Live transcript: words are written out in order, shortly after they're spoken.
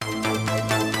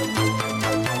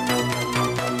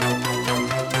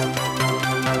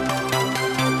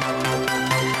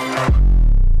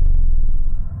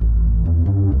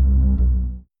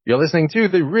You're listening to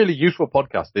the really useful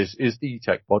podcast. This is the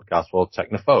Tech Podcast for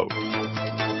Technophobes.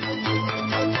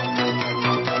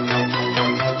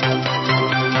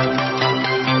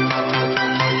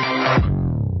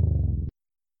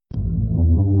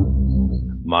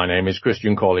 My name is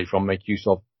Christian Cawley from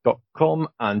MakeUseOf.com,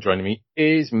 and joining me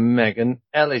is Megan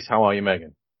Ellis. How are you,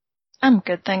 Megan? I'm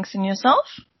good, thanks. And yourself?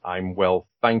 I'm well,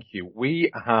 thank you.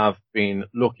 We have been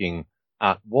looking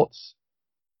at what's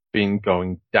been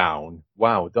going down.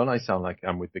 Wow, don't I sound like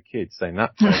I'm with the kids saying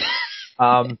that?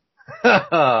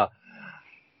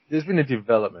 There's been a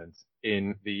development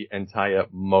in the entire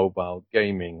mobile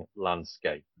gaming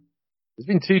landscape. There's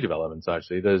been two developments,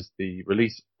 actually. There's the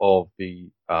release of the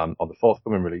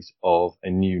forthcoming release of a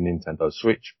new Nintendo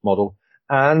Switch model,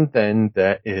 and then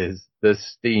there is the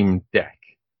Steam Deck,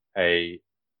 a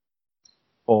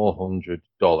 $400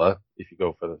 if you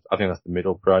go for I think that's the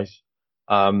middle price.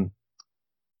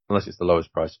 Unless it's the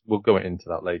lowest price. We'll go into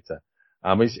that later.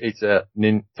 It's a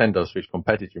Nintendo Switch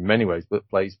competitor in many ways, but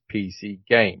plays PC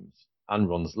games and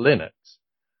runs Linux.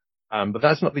 But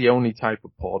that's not the only type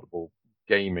of portable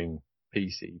gaming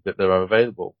PC that there are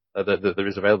available, that there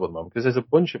is available at the moment, because there's a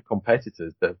bunch of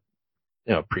competitors that,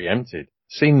 preempted,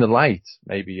 seen the light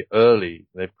maybe early.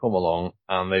 They've come along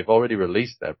and they've already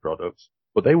released their products,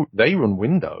 but they run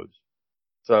Windows.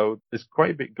 So there's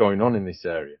quite a bit going on in this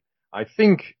area. I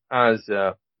think as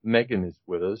Megan is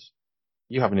with us,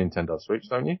 you have a Nintendo Switch,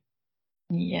 don't you?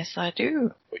 Yes, I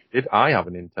do. I have a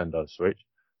Nintendo Switch.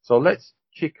 So let's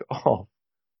kick off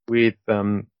with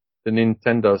the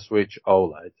Nintendo Switch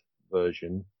OLED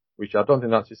version, which I don't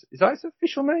think is that its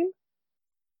official name?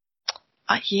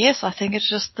 Yes, I think it's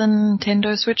just the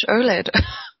Nintendo Switch OLED.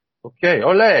 Okay,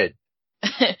 OLED.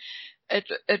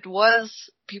 It was,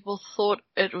 people thought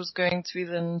it was going to be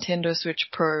the Nintendo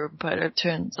Switch Pro, but it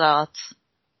turns out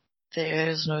there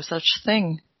is no such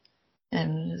thing.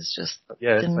 And it's just the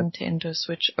Nintendo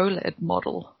Switch OLED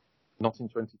model. Not in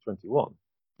 2021.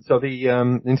 So the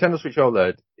Nintendo Switch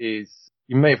OLED is,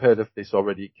 you may have heard of this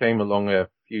already, it came along a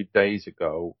few days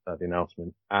ago, the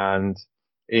announcement, and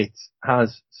it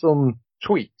has some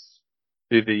tweaks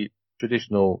to the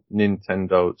traditional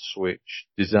Nintendo Switch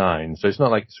design. So it's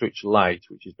not like a Switch Lite,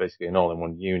 which is basically an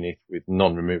all-in-one unit with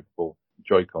non-removable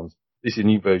Joy-Cons. This is a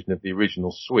new version of the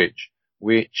original Switch,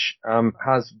 which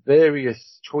has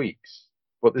various tweaks,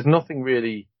 but there's nothing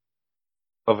really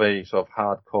of a sort of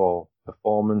hardcore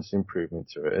performance improvement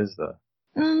to it, is there?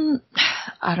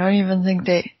 I don't even think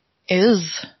there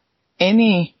is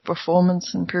any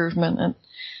performance improvement.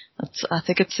 I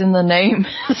think it's in the name,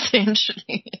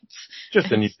 essentially. It's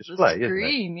just a new display, isn't it?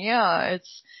 Screen, yeah.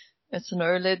 It's an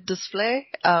OLED display.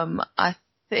 I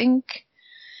think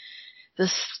the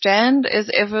stand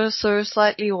is ever so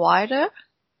slightly wider.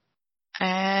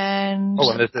 And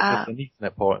there's an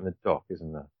Ethernet port in the dock,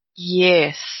 isn't there?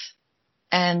 Yes.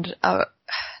 And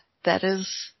that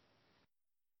is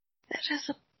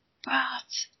about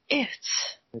it.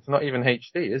 It's not even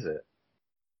HD, is it?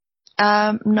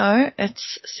 No,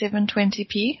 it's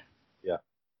 720p. Yeah.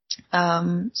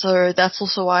 So that's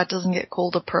also why it doesn't get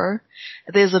called a Pro.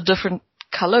 There's a different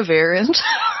color variant.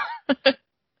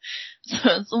 So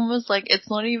it's almost like it's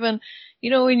not even,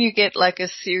 when you get like a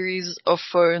series of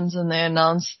phones and they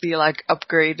announce the like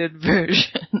upgraded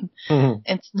version. Mm-hmm.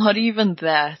 It's not even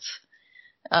that.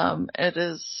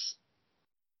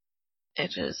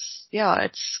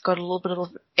 It's got a little bit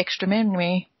of extra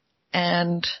memory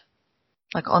and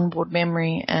like onboard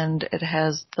memory, and it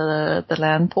has the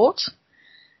LAN port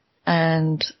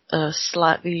and a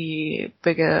slightly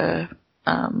bigger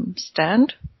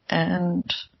stand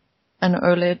and an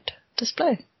OLED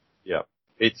display. Yeah.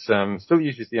 It's still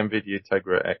uses the NVIDIA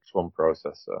Tegra X1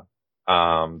 processor.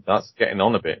 That's getting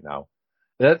on a bit now.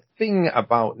 The thing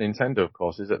about Nintendo, of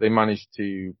course, is that they managed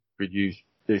to produce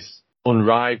this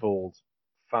unrivaled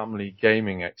family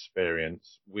gaming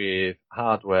experience with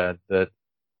hardware that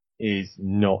is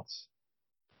not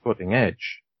cutting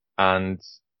edge. And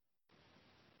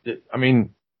I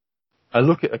mean, I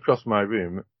look across my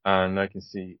room and I can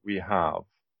see we have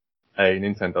a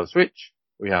Nintendo Switch,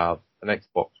 we have an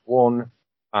Xbox One,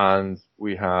 and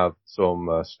we have some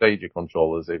Stadia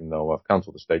controllers, even though I've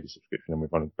cancelled the Stadia subscription and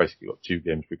we've only basically got 2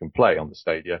 games we can play on the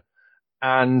Stadia.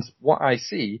 And what I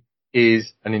see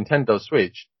is a Nintendo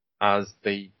Switch as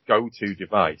the go-to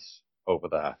device over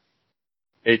there.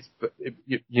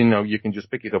 You can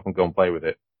just pick it up and go and play with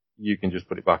it. You can just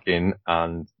put it back in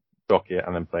and dock it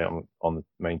and then play it on the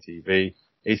main TV.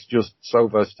 It's just so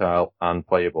versatile and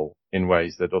playable in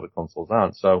ways that other consoles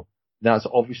aren't. So that's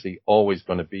obviously always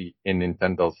going to be in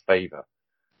Nintendo's favor.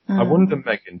 I wonder,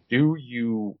 Megan, do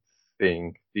you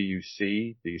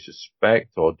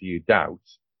suspect, or do you doubt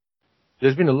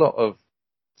there's been a lot of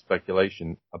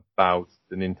speculation about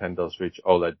the Nintendo Switch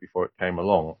OLED before it came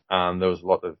along, and there was a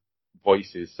lot of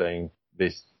voices saying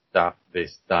this, that,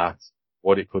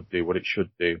 what it could do, what it should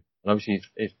do. And obviously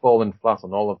it's fallen flat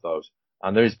on all of those.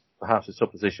 And there is perhaps a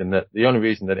supposition that the only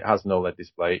reason that it has an OLED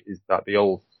display is that the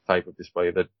old type of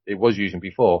display that it was using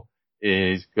before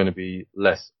is going to be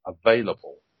less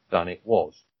available than it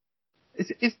was.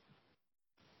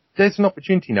 There's an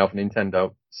opportunity now for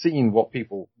Nintendo, seeing what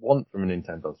people want from a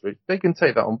Nintendo Switch. They can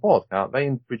take that on board, can't they,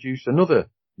 and produce another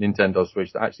Nintendo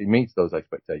Switch that actually meets those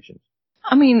expectations.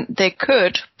 I mean, they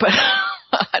could, but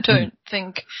I don't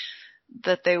think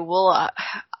that they will.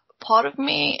 Part of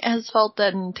me has felt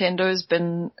that Nintendo's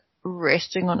been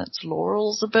resting on its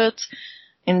laurels a bit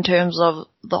in terms of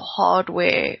the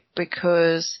hardware,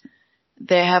 because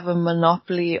they have a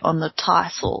monopoly on the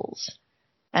titles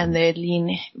and they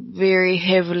lean very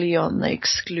heavily on the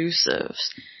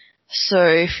exclusives. So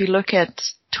if you look at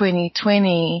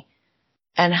 2020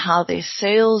 and how their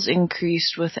sales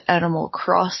increased with Animal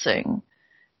Crossing,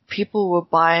 people were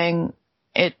buying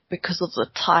it because of the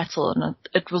title, and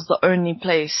it was the only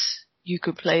place you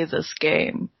could play this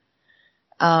game.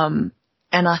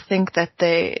 And I think that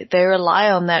they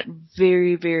rely on that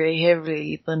very, very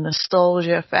heavily, the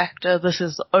nostalgia factor. This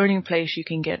is the only place you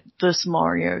can get this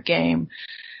Mario game,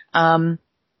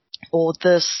 or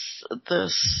this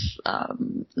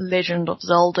Legend of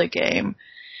Zelda game.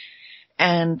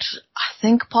 And I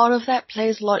think part of that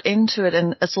plays a lot into it,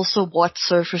 and it's also what's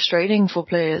so frustrating for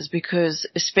players, because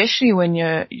especially when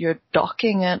you're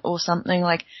docking it or something,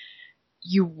 like,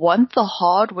 you want the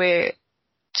hardware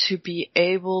to be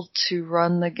able to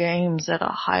run the games at a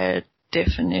higher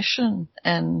definition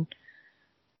and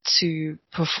to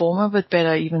perform a bit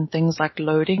better, even things like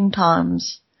loading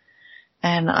times.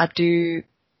 And I do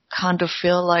kind of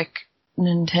feel like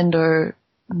Nintendo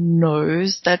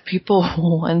knows that people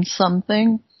want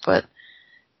something, but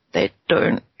they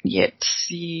don't yet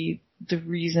see the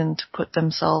reason to put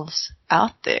themselves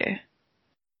out there,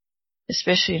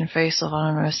 especially in face of,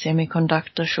 I don't know,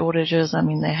 semiconductor shortages. I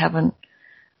mean, they haven't.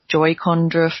 Joy-Con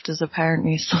drift is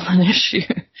apparently still an issue.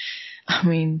 I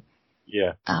mean,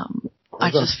 yeah.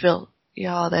 I just feel,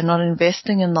 they're not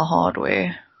investing in the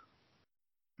hardware.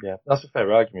 Yeah, that's a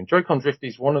fair argument. Joy-Con drift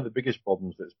is one of the biggest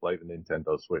problems that's plagued the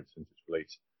Nintendo Switch since its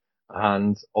release.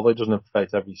 And although it doesn't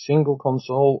affect every single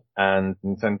console, and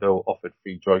Nintendo offered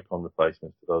free Joy-Con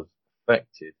replacements to those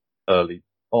affected early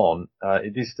on,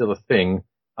 it is still a thing.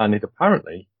 And it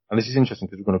apparently, and this is interesting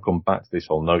because we're going to come back to this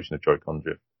whole notion of Joy-Con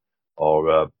drift,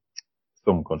 or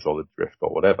thumb controller drift,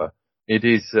 or whatever. It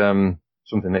is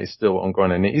something that is still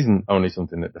ongoing, and it isn't only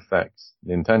something that affects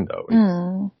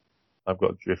Nintendo. I've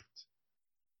got drift.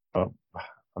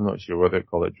 I'm not sure whether to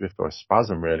call it drift or a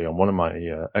spasm, really, on one of my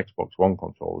Xbox One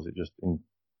controllers. It just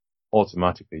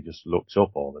automatically just looks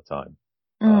up all the time.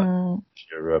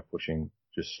 You're pushing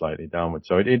just slightly downward.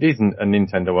 So it isn't a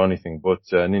Nintendo only thing, but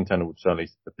Nintendo would certainly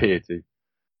appear to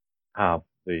have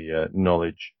the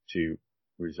knowledge to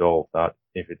resolve that,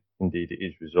 if it indeed it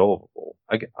is resolvable.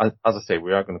 As I say,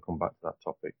 we are going to come back to that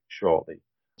topic shortly.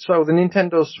 So the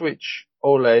Nintendo Switch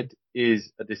OLED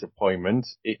is a disappointment.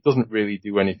 It doesn't really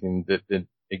do anything that the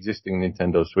existing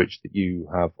Nintendo Switch that you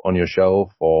have on your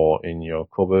shelf or in your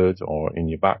cupboard or in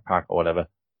your backpack or whatever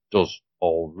does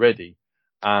already.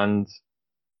 And,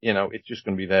 it's just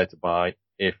going to be there to buy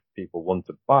if people want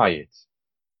to buy it.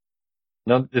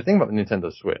 Now, the thing about the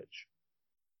Nintendo Switch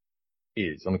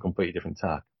is on a completely different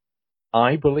tack.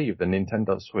 I believe the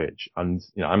Nintendo Switch, and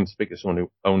I'm speaking to someone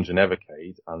who owns an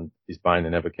Evercade and is buying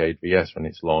an Evercade VS when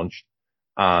it's launched,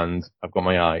 and I've got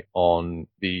my eye on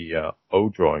the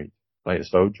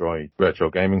latest Odroid retro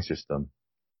gaming system.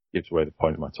 Gives away the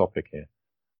point of my topic here.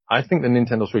 I think the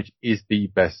Nintendo Switch is the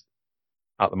best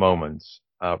at the moment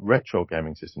retro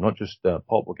gaming system, not just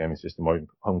portable gaming system or even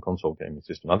home console gaming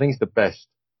system. I think it's the best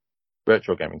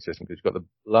retro gaming system because it's got the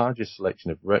largest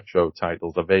selection of retro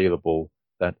titles available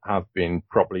that have been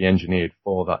properly engineered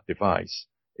for that device.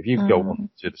 If you go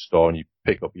to the store and you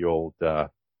pick up your old, go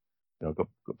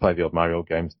play the old Mario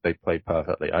games, they play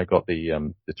perfectly. I got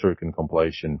the Turrican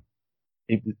compilation,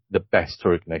 the best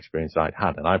Turrican experience I'd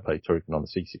had, and I played Turrican on the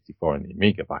C64 and the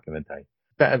Amiga back in the day.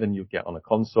 Better than you get on a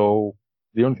console.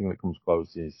 The only thing that comes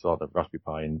close is sort of Raspberry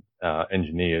Pi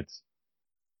engineered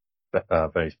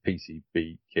various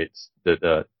PCB kits that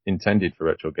are intended for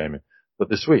retro gaming. But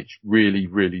the Switch really,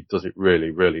 really does it really,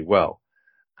 really well.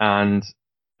 And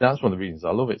that's one of the reasons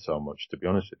I love it so much, to be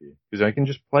honest with you, because I can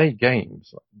just play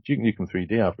games. Duke Nukem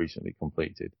 3D I've recently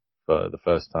completed for the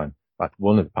first time. In fact,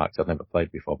 one of the packs I've never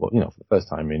played before, but, for the first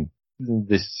time in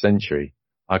this century,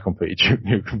 I completed Duke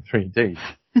Nukem 3D.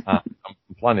 I'm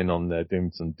planning on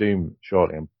doing some Doom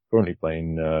shortly. I'm currently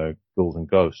playing Ghouls and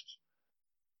Ghosts.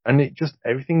 And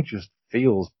everything just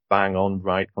feels bang on,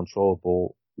 right,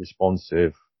 controllable,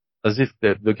 responsive, as if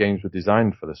the games were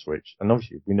designed for the Switch. And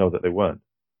obviously we know that they weren't.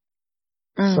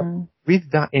 So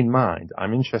with that in mind,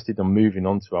 I'm interested in moving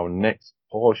on to our next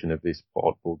portion of this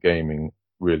portable gaming,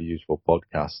 really useful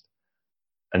podcast,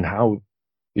 and how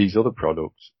these other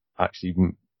products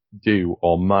actually do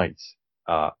or might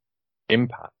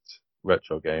impact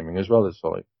retro gaming as well as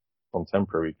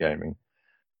contemporary gaming.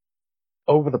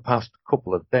 Over the past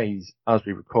couple of days, as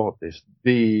we record this,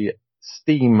 the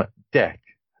Steam Deck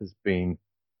has been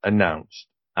announced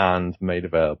and made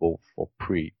available for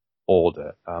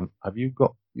pre-order. Have you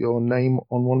got your name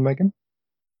on one, Megan?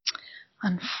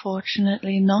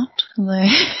 Unfortunately not. They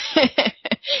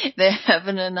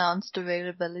haven't announced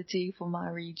availability for my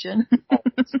region.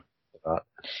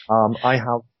 I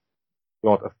have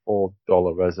got a $4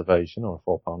 reservation or a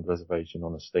 £4 reservation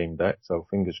on a Steam Deck, so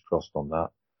fingers crossed on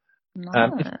that.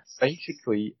 Nice. It's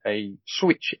basically a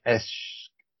Switch-esque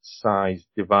size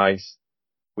device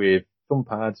with thumb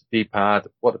pads, D-pad,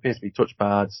 what appears to be touch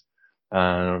pads,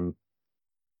 ABXY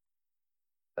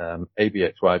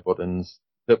buttons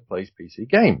that plays PC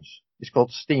games. It's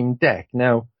called Steam Deck.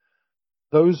 Now,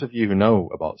 those of you who know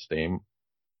about Steam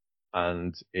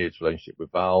and its relationship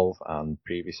with Valve and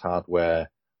previous hardware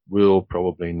will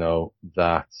probably know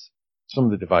that some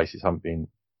of the devices haven't been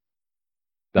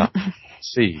that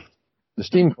received. The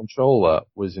Steam controller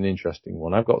was an interesting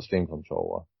one. I've got a Steam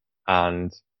controller, and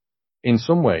in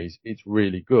some ways it's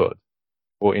really good,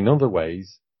 but in other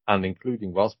ways, and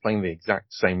including whilst playing the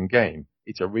exact same game,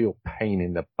 it's a real pain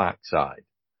in the backside.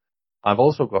 I've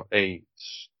also got a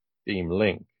Steam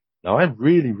Link. Now, I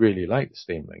really, really like the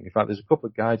Steam Link. In fact, there's a couple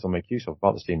of guides I'll make use of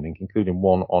about the Steam Link, including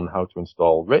one on how to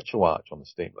install RetroArch on the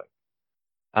Steam Link.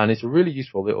 And it's a really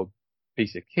useful little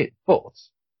piece of kit, but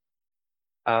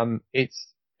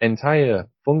its entire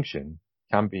function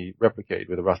can be replicated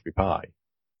with a Raspberry Pi.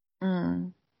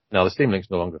 Now, the Steam Link's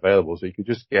no longer available, so you could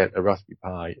just get a Raspberry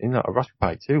Pi. A Raspberry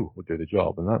Pi 2 would do the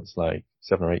job, and that's like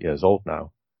 7 or 8 years old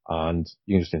now. And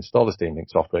you can just install the Steam Link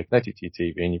software, connect it to your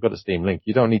TV, and you've got a Steam Link.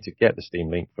 You don't need to get the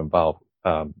Steam Link from Valve,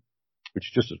 which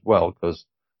is just as well, because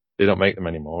they don't make them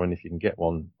anymore, and if you can get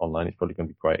one online, it's probably going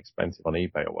to be quite expensive on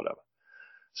eBay or whatever.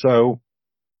 So,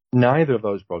 neither of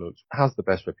those products has the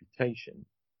best reputation.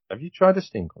 Have you tried a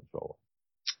Steam controller?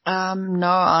 No,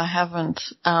 I haven't.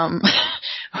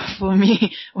 For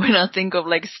me, when I think of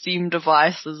like Steam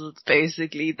devices, it's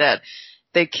basically that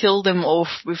they kill them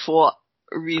off before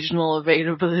regional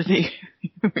availability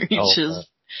reaches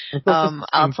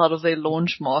outside of their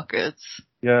launch markets.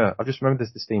 Yeah, I just remember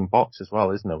there's the Steam Box as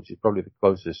well, isn't it? Which is probably the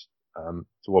closest to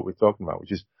what we're talking about,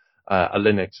 which is a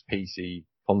Linux PC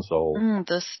console.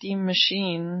 The Steam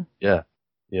machine. Yeah.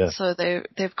 Yeah. So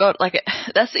they've got like,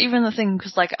 that's even the thing,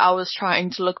 because like I was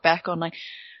trying to look back on like,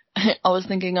 I was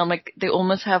thinking on like, they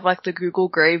almost have like the Google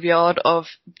graveyard of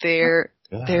their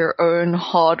own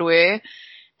hardware.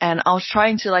 And I was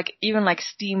trying to like, even like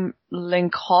Steam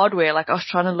Link hardware, like I was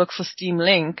trying to look for Steam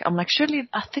Link. I'm like, surely,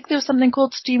 I think there's something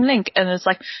called Steam Link. And it's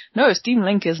like, no, Steam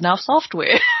Link is now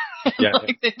software.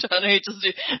 They're trying to just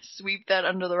sweep that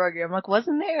under the rug. I'm like,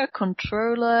 wasn't there a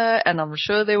controller? And I'm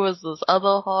sure there was this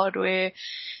other hardware.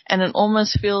 And it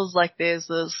almost feels like there's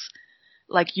this,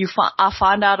 like I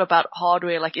find out about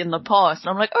hardware like in the past.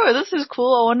 And I'm like, oh, this is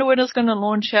cool. I wonder when it's going to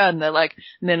launch here. And they're like,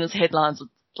 and then it's headlines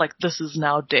like, this is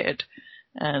now dead.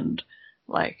 And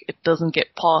like, it doesn't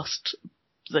get past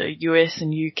the US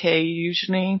and UK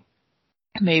usually.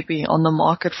 Maybe on the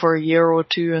market for a year or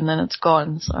two and then it's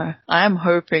gone. So I am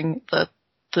hoping that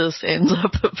this ends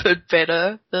up a bit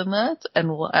better than that and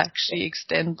will actually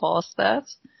extend past that.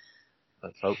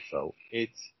 Let's hope so. It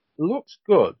looks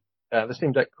good. The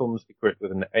Steam Deck comes equipped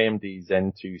with an AMD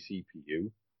Zen 2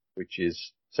 CPU, which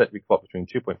is set to be clocked between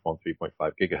 2.4 and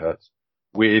 3.5 gigahertz,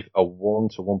 with a 1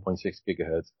 to 1.6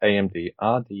 gigahertz AMD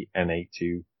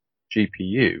RDNA2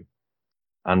 GPU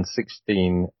and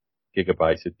 16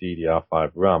 gigabytes of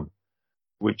DDR5 RAM,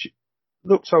 which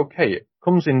looks okay. It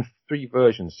comes in 3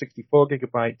 versions, 64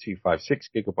 gigabyte, 256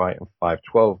 gigabyte, and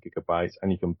 512 gigabytes,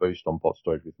 and you can boost on bot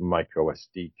storage with micro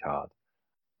SD card.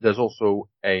 There's also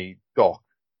a dock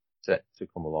set to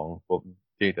come along, but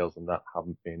details on that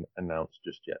haven't been announced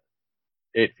just yet.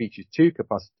 It features 2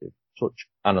 capacitive touch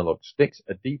analog sticks,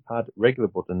 a D-pad, regular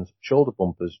buttons, shoulder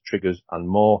bumpers, triggers, and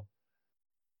more.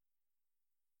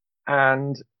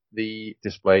 And the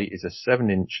display is a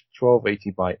 7-inch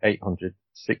 1280 by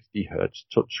 860 Hz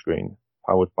touchscreen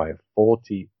powered by a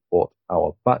 40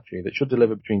 watt-hour battery that should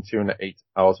deliver between 2 and 8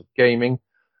 hours of gaming.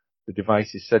 The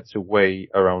device is said to weigh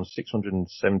around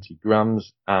 670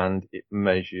 grams, and it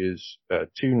measures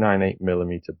 298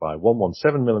 millimeter by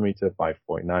 117 millimeter by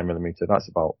 49 millimeter. That's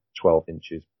about 12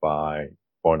 inches by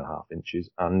 4.5 inches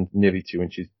and nearly 2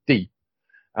 inches deep.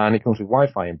 And it comes with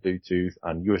Wi-Fi and Bluetooth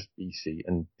and USB-C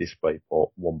and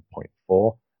DisplayPort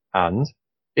 1.4. And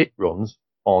it runs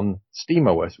on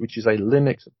SteamOS, which is a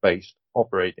Linux-based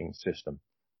operating system.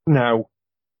 Now,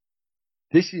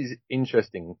 this is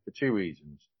interesting for two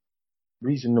reasons.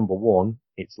 Reason number one,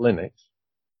 it's Linux,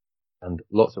 and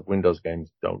lots of Windows games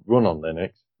don't run on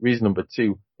Linux. Reason number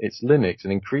two, it's Linux,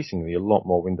 and increasingly a lot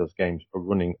more Windows games are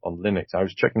running on Linux. I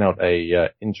was checking out a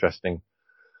interesting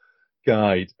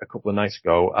guide a couple of nights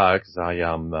ago, because I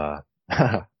am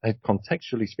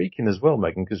contextually speaking as well,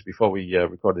 Megan, because before we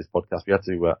recorded this podcast, we had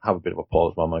to have a bit of a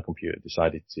pause while my computer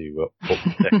decided to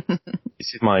update.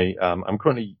 This is my, I'm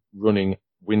currently running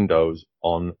Windows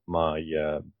on my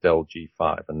Dell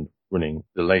G5 and running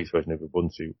the latest version of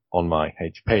Ubuntu on my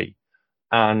HP.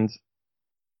 And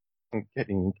I'm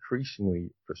getting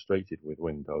increasingly frustrated with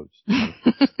Windows.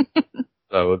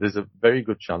 So there's a very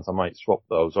good chance I might swap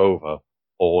those over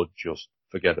or just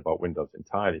forget about Windows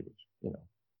entirely, which, you know,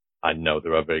 I know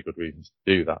there are very good reasons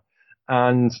to do that.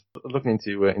 And looking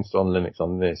into installing Linux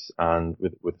on this, and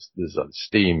with there's a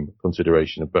Steam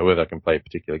consideration about whether I can play a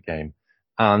particular game.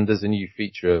 And there's a new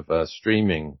feature of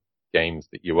streaming games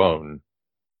that you own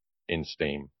in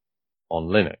Steam on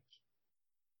Linux,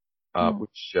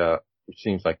 which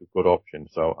seems like a good option.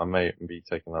 So I may be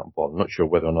taking that on board. I'm not sure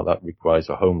whether or not that requires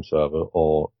a home server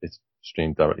or it's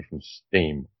streamed directly from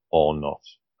Steam or not.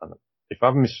 And if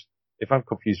I've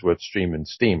confused the word stream and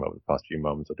Steam over the past few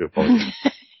moments, I do apologize.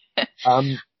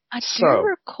 I do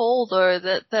recall though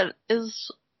that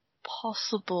is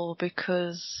possible,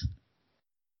 because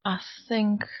I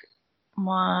think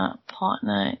my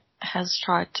partner has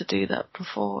tried to do that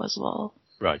before as well.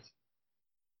 Right.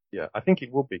 Yeah, I think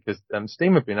it would be, because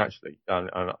Steam have been actually, and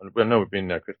I know we've been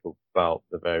critical about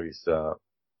the various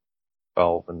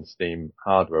Valve and Steam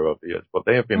hardware over the years, but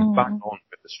they have been back on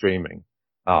with the streaming.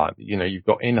 You know, you've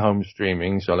got in-home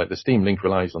streaming, so like the Steam Link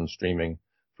relies on streaming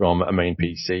from a main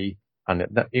PC, and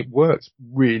it works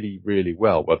really, really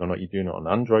well, whether or not you're doing it on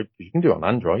Android, because you can do it on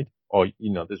Android, or,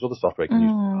 you know, there's other software you can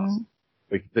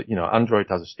use. But, you know, Android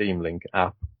has a Steam Link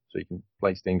app, so you can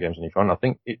play Steam games on your phone. I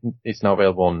think it's now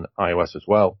available on iOS as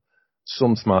well.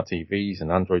 Some smart TVs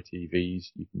and Android TVs,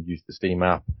 you can use the Steam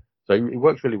app. So it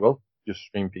works really well. Just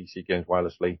stream PC games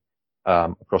wirelessly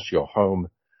across your home.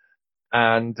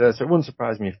 And so it wouldn't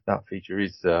surprise me if that feature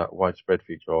is a widespread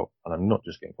feature, and I'm not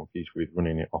just getting confused with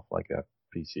running it off like a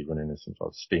PC running as some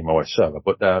sort of Steam OS server.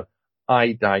 But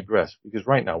I digress, because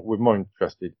right now we're more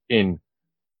interested in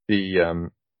the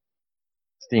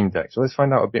Steam Deck. So let's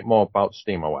find out a bit more about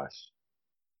Steam OS.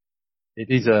 It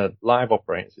is a live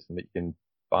operating system that you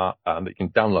can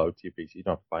download to your PC. You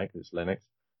don't have to buy it because it's Linux.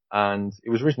 And it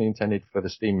was originally intended for the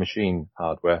Steam Machine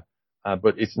hardware,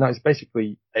 but it's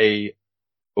basically a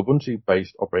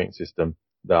Ubuntu-based operating system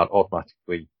that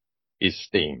automatically is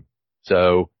Steam.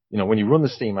 So, you know, when you run the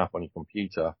Steam app on your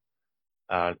computer,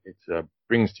 it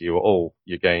brings to you all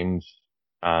your games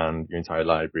and your entire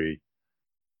library.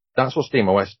 That's what Steam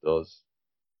OS does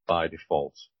by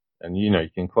default. And, you know, you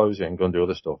can close it and go and do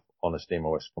other stuff on a Steam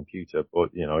OS computer,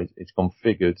 but, you know, it's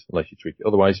configured, unless you tweak it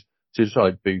otherwise, to just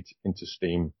like boot into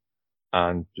Steam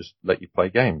and just let you play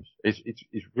games. It's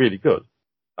really good.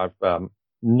 I've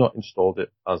not installed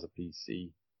it as a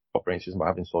PC operating system, but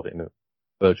I've installed it in a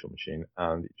virtual machine,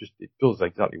 and it does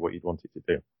exactly what you'd want it to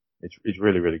do. It's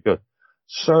really, really good.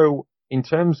 So in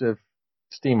terms of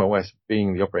Steam OS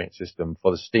being the operating system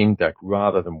for the Steam Deck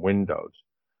rather than Windows,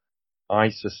 I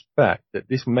suspect that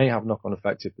this may have knock-on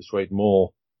effect to persuade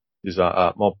more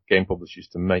game publishers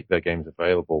to make their games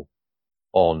available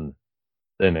on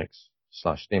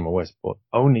Linux/Steam OS, but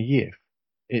only if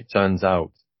it turns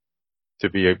out to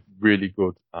be a really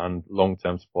good and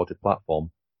long-term supported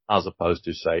platform, as opposed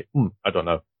to, say, I don't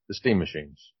know, the Steam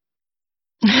machines.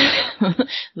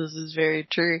 This is very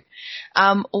true.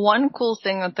 One cool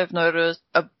thing that they've noticed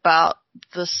about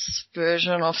this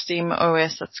version of Steam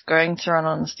OS that's going to run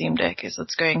on the Steam Deck is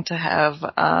it's going to have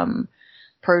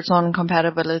Proton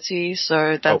compatibility,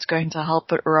 so that's going to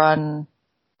help it run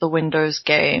the Windows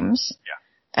games.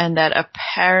 Yeah. And that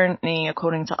apparently,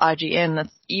 according to IGN,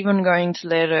 that's even going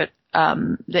to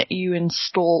let you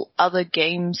install other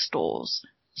game stores.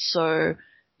 So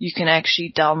you can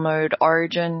actually download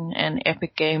Origin and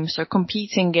Epic Games, so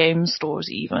competing game stores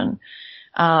even.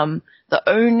 The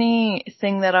only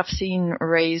thing that I've seen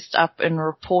raised up in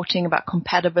reporting about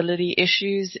compatibility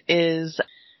issues is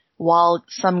while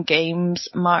some games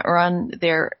might run,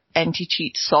 there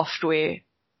anti-cheat software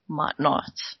might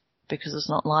not, because it's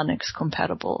not Linux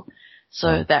compatible.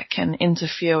 So that can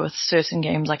interfere with certain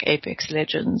games like Apex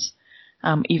Legends,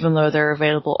 even though they're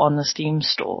available on the Steam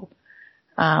store.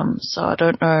 So I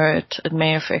don't know, it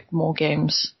may affect more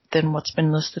games than what's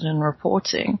been listed in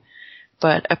reporting.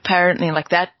 But apparently, like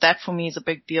that for me is a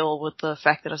big deal with the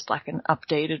fact that it's like an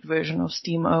updated version of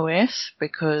Steam OS,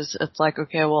 because it's like,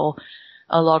 okay, well,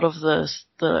 a lot of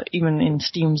even in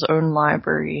Steam's own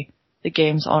library, the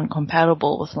games aren't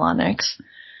compatible with Linux.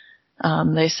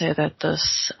 They say that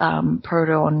this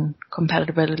Proton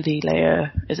compatibility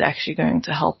layer is actually going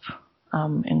to help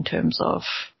in terms of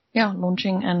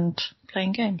launching and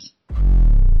playing games.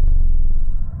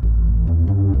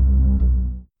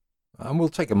 And we'll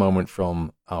take a moment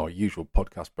from our usual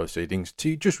podcast proceedings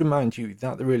to just remind you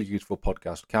that the Really Useful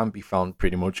Podcast can be found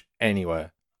pretty much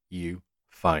anywhere you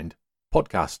find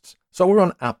podcasts. So we're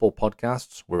on Apple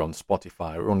Podcasts, we're on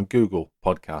Spotify, we're on Google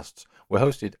Podcasts. We're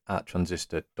hosted at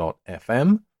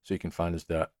transistor.fm, so you can find us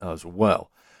there as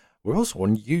well. We're also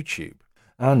on YouTube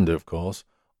and, of course,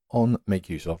 on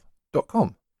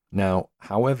makeuseof.com. Now,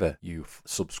 however you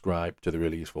subscribe to the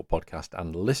Really Useful Podcast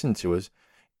and listen to us,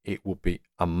 it would be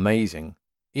amazing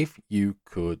if you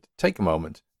could take a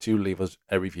moment to leave us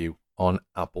a review on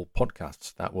Apple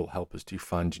Podcasts. That will help us to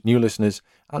find new listeners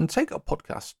and take our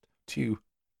podcast to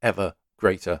ever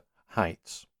greater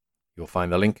heights. You'll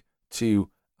find the link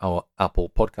to our Apple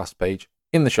Podcast page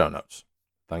in the show notes.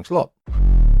 Thanks a lot.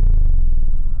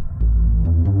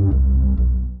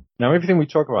 Now, everything we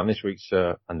talk about in this week's,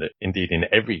 and indeed in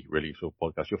every Really Useful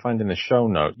Podcast, you'll find in the show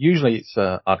notes. Usually it's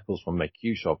articles from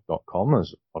makeuseof.com,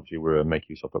 as obviously we're a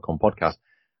makeuseof.com podcast.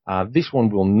 This one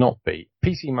will not be.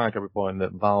 PC Mag are reporting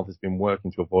that Valve has been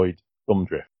working to avoid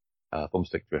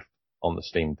thumbstick drift on the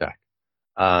Steam Deck.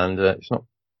 And it's not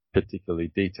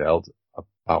particularly detailed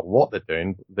about what they're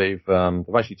doing. They've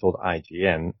actually told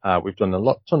IGN, we've done a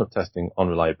ton of testing on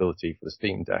reliability for the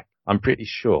Steam Deck. I'm pretty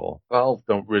sure Valve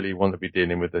don't really want to be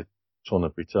dealing with a ton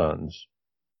of returns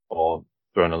or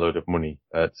throwing a load of money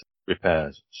at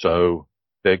repairs. So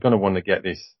they're going to want to get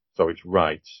this so it's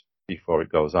right before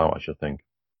it goes out, I should think.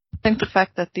 I think the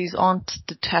fact that these aren't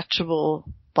detachable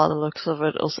by the looks of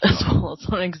it as well, it's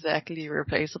not exactly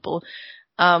replaceable.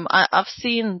 I've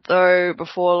seen though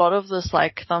before a lot of this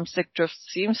like thumbstick drift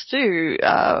seems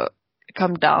to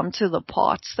come down to the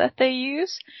parts that they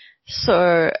use.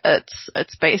 So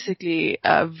it's basically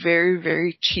very,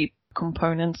 very cheap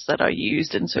components that are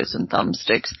used in certain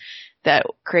thumbsticks that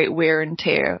create wear and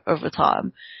tear over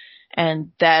time.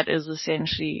 And that is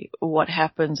essentially what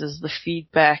happens is the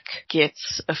feedback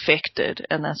gets affected,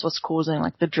 and that's what's causing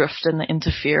like the drift and the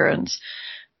interference.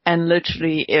 And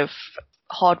literally if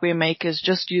hardware makers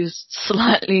just used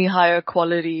slightly higher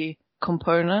quality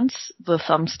components, the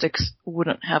thumbsticks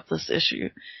wouldn't have this issue.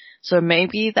 So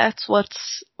maybe that's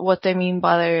what they mean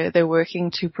by they're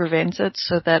working to prevent it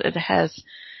so that it has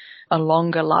a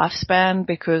longer lifespan,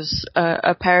 because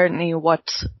apparently what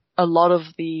a lot of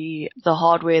the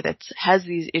hardware that has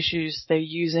these issues, they're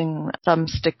using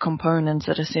thumbstick components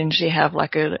that essentially have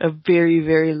like a very,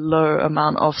 very low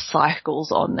amount of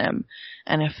cycles on them.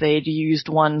 And if they'd used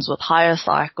ones with higher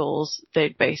cycles,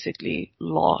 they'd basically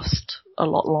last a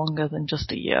lot longer than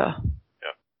just a year.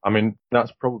 Yeah. I mean,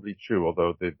 that's probably true,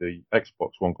 although the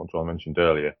Xbox One controller I mentioned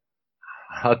earlier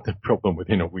had the problem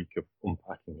within a week of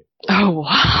unpacking it. Oh,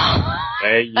 wow.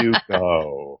 There you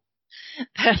go.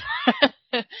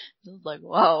 I was like,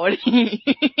 wow, what are you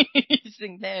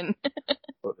using then?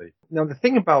 Now, the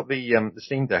thing about the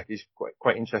Steam Deck is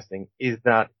quite interesting, is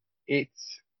that it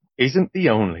isn't the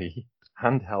only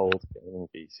handheld gaming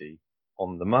PC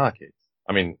on the market.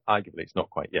 I mean, arguably it's not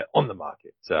quite yet on the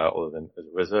market, other than as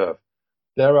a reserve.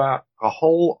 There are a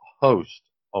whole host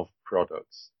of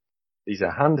products. These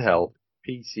are handheld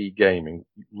PC gaming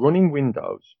running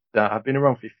Windows that have been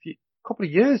around for a couple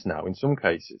of years now in some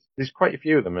cases. There's quite a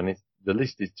few of them, and the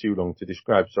list is too long to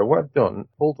describe. So what I've done,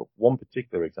 pulled up one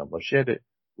particular example. I shared it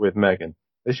with Megan.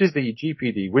 This is the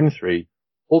GPD Win3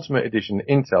 Ultimate Edition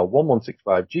Intel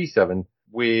 1165 G7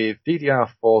 with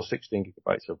DDR4 16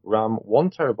 gigabytes of RAM, 1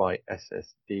 terabyte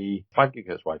SSD, 5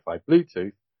 gigahertz Wi-Fi,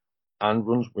 Bluetooth, and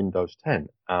runs Windows 10.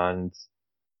 And,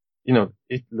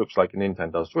 it looks like a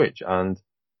Nintendo Switch. And,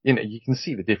 you can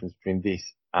see the difference between this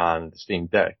and the Steam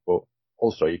Deck, but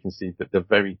also you can see that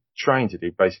they're trying to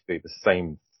do basically the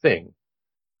same thing.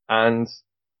 And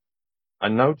I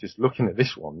noticed looking at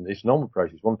this one, its normal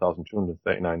price is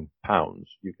 £1,239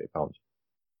 UK pounds.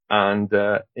 And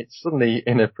it's suddenly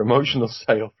in a promotional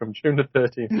sale from June the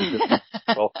 13th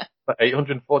for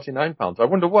 £849. I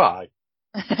wonder why.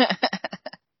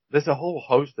 there's a whole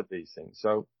host of these things.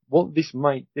 So what this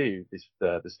might do,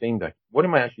 the Steam Deck, what it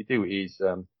might actually do is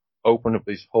open up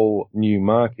this whole new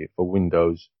market for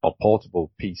Windows or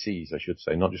portable PCs, I should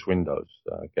say, not just Windows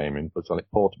gaming, but like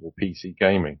portable PC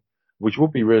gaming, which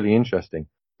would be really interesting.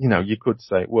 You know, you could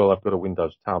say, well, I've got a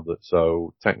Windows tablet,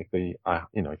 so technically, if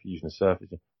you're using a Surface,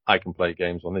 I can play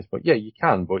games on this. But yeah, you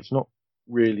can, but it's not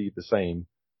really the same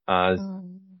as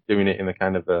doing it in a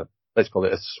kind of let's call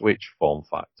it a Switch form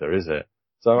factor, is it?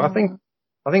 So I think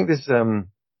there's a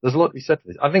lot to be said for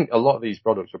this. I think a lot of these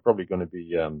products are probably going to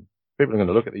be, people are going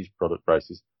to look at these product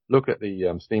prices, look at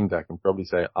the Steam Deck and probably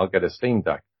say, I'll get a Steam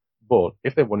Deck. But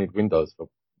if they wanted Windows for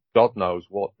God knows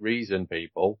what reason,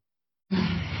 people,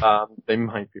 they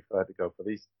might prefer to go for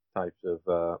these types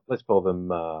of, let's call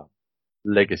them,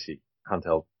 legacy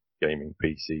handheld gaming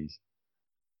PCs.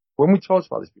 When we talked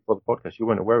about this before the podcast, you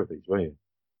weren't aware of these, were you?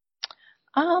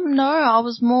 No, I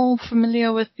was more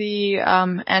familiar with the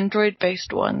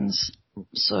Android-based ones.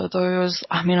 So those,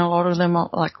 I mean, a lot of them are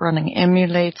like running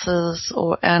emulators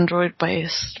or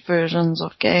Android-based versions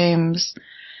of games.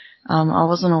 I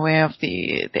wasn't aware of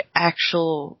the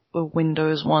actual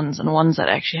Windows ones and ones that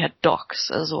actually had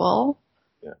docks as well.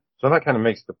 Yeah. So that kind of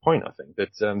makes the point, I think,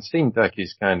 that Steam Deck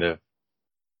is kind of,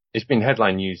 it's been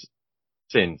headline news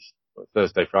since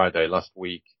Thursday, Friday last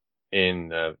week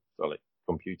in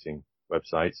computing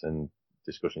websites and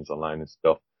discussions online and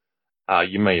stuff.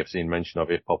 You may have seen mention of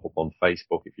it pop up on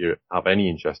Facebook. If you have any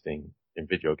interest in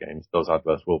video games, those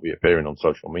adverts will be appearing on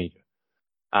social media.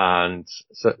 And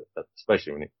so,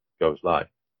 especially when it goes live.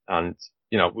 And,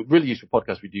 you know, with really useful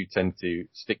podcasts, we do tend to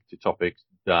stick to topics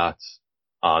that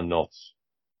are not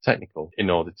technical in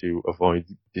order to avoid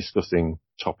discussing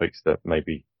topics that may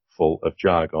be full of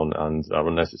jargon and are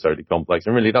unnecessarily complex.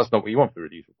 And really, that's not what you want for a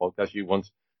really useful podcast. You want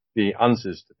the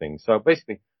answers to things. So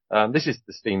basically, this is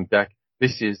the Steam Deck.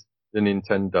 This is the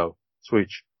Nintendo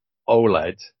Switch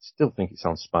OLED. Still think it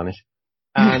sounds Spanish.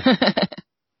 And,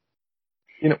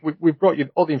 you know, we've brought you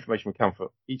all the information we can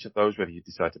for each of those, whether you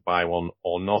decide to buy one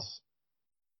or not.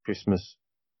 Christmas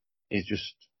is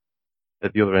just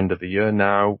at the other end of the year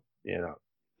now. You know,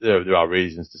 there are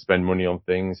reasons to spend money on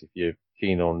things. If you're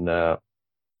keen on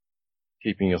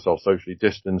keeping yourself socially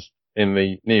distanced in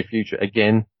the near future,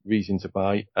 again, reason to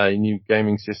buy a new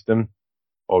gaming system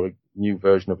or a new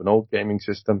version of an old gaming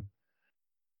system.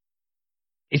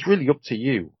 It's really up to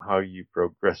you how you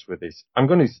progress with this. I'm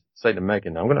going to say to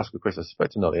Megan, I'm going to ask a question. I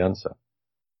suspect to know the answer.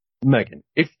 Megan,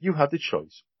 if you had the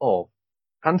choice of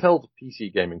handheld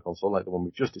PC gaming console like the one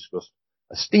we've just discussed,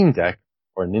 a Steam Deck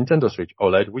or a Nintendo Switch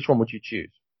OLED, which one would you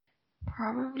choose?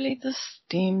 Probably the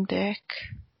Steam Deck.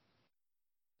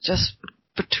 Just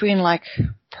between like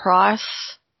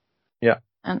price. Yeah.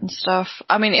 And stuff.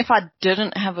 I mean, if I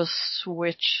didn't have a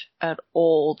Switch at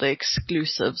all, the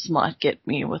exclusives might get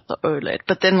me with the OLED.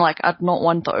 But then, like, I'd not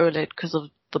want the OLED because of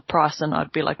the price, and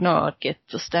I'd be like, no, I'd get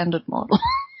the standard model.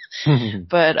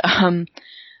 But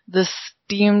the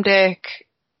Steam Deck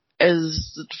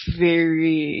is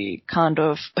very kind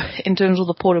of, in terms of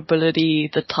the portability,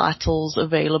 the titles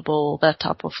available, that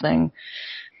type of thing.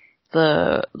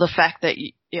 The fact that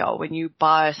when you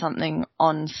buy something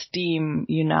on Steam,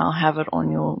 you now have it on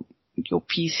your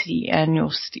PC and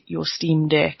your Steam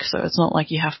Deck, so it's not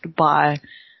like you have to buy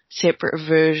separate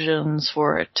versions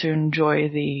for it to enjoy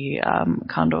the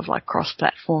kind of like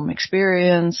cross-platform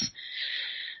experience,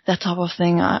 that type of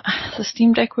thing. The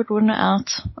Steam Deck would win it out,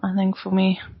 I think, for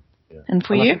me. Yeah. And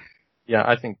for you?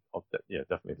 I think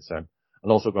definitely the same.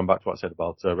 And also going back to what I said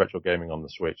about retro gaming on the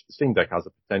Switch, the Steam Deck has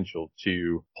the potential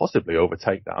to possibly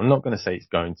overtake that. I'm not going to say it's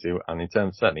going to, and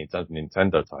certainly in terms of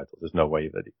Nintendo titles, there's no way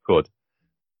that it could.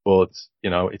 But,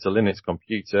 you know, it's a Linux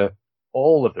computer.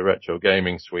 All of the retro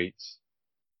gaming suites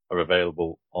are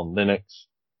available on Linux.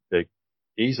 They're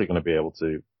easily going to be able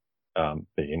to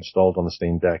be installed on the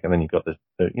Steam Deck. And then you've got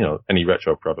any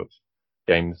retro products,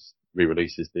 games,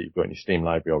 re-releases that you've got in your Steam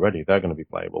library already, they're going to be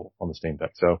playable on the Steam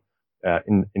Deck. So,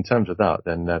 in terms of that,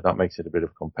 then that makes it a bit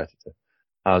of a competitor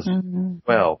as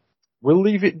well. We'll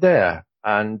leave it there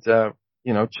and,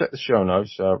 check the show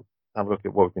notes, have a look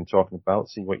at what we've been talking about,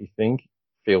 see what you think.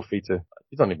 Feel free to,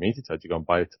 you don't need me to tell you to go and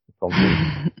buy it.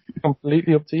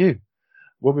 Completely up to you.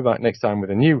 We'll be back next time with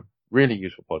a new, really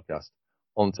useful podcast.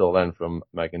 Until then, from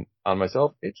Megan and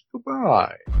myself, it's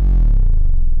goodbye.